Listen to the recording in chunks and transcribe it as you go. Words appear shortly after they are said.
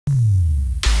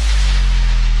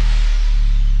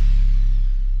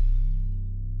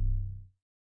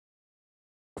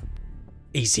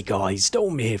Easy guys,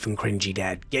 Storm here from Cringy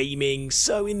Dad Gaming.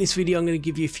 So in this video I'm going to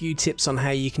give you a few tips on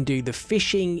how you can do the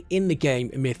fishing in the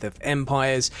game Myth of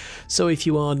Empires. So if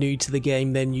you are new to the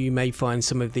game, then you may find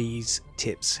some of these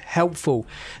tips helpful.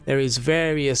 There is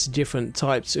various different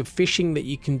types of fishing that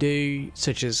you can do,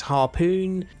 such as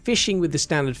harpoon, fishing with the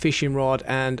standard fishing rod,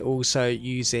 and also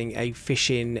using a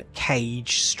fishing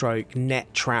cage stroke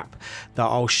net trap that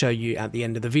I'll show you at the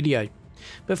end of the video.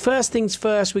 But first things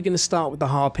first, we're going to start with the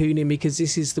harpooning, because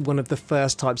this is one of the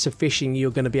first types of fishing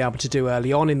you're going to be able to do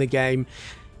early on in the game.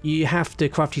 You have to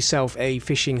craft yourself a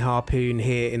fishing harpoon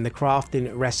here in the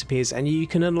crafting recipes, and you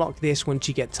can unlock this once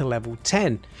you get to level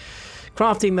 10.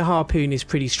 Crafting the harpoon is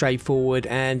pretty straightforward,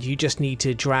 and you just need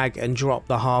to drag and drop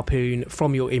the harpoon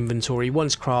from your inventory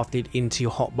once crafted into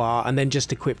your hotbar, and then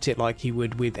just equip it like you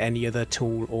would with any other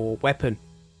tool or weapon.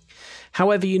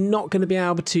 However, you're not going to be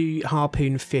able to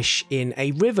harpoon fish in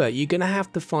a river. You're going to have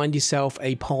to find yourself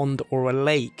a pond or a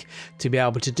lake to be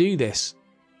able to do this.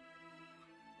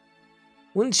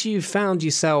 Once you've found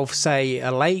yourself, say, a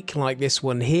lake like this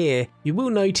one here, you will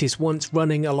notice once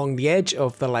running along the edge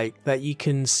of the lake that you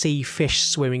can see fish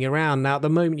swimming around. Now at the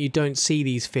moment you don't see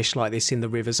these fish like this in the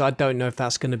rivers. I don't know if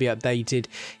that's going to be updated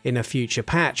in a future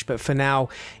patch, but for now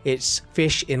it's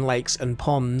fish in lakes and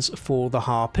ponds for the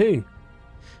harpoon.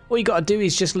 All you got to do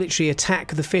is just literally attack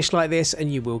the fish like this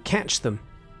and you will catch them.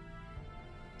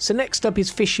 So next up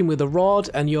is fishing with a rod,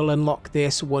 and you'll unlock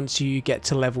this once you get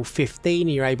to level 15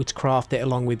 and you're able to craft it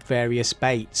along with various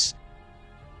baits.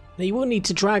 Now you will need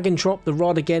to drag and drop the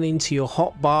rod again into your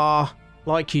hotbar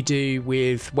like you do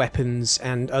with weapons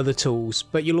and other tools,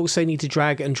 but you'll also need to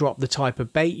drag and drop the type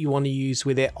of bait you want to use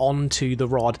with it onto the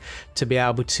rod to be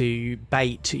able to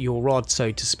bait your rod, so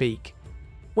to speak.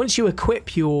 Once you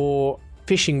equip your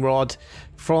fishing rod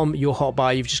from your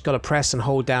hotbar, you've just got to press and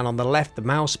hold down on the left the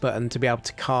mouse button to be able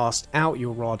to cast out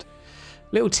your rod.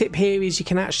 Little tip here is you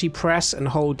can actually press and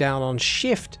hold down on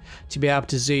shift to be able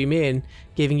to zoom in,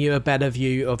 giving you a better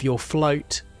view of your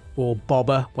float or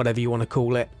bobber, whatever you want to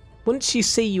call it. Once you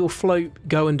see your float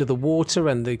go under the water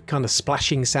and the kind of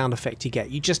splashing sound effect you get,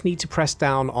 you just need to press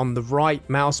down on the right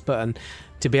mouse button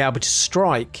to be able to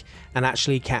strike and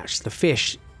actually catch the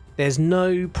fish. There's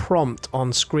no prompt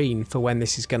on screen for when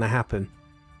this is going to happen.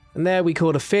 And there we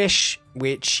caught a fish,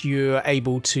 which you're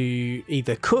able to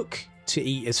either cook to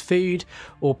eat as food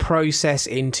or process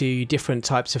into different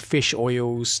types of fish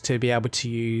oils to be able to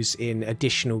use in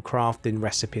additional crafting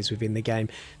recipes within the game.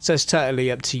 So it's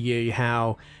totally up to you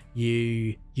how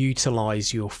you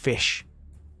utilize your fish.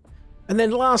 And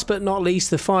then last but not least,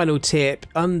 the final tip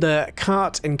under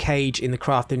cart and cage in the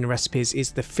crafting recipes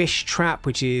is the fish trap,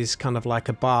 which is kind of like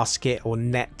a basket or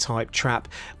net type trap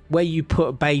where you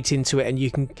put bait into it and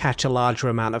you can catch a larger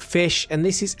amount of fish. And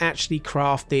this is actually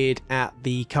crafted at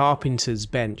the carpenter's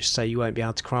bench, so you won't be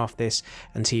able to craft this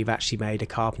until you've actually made a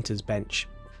carpenter's bench.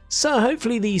 So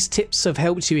hopefully these tips have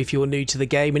helped you if you're new to the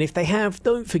game, and if they have,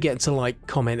 don't forget to like,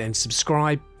 comment and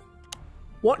subscribe.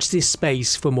 Watch this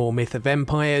space for more Myth of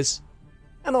Empires,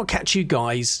 and I'll catch you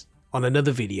guys on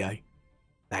another video.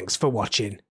 Thanks for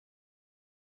watching.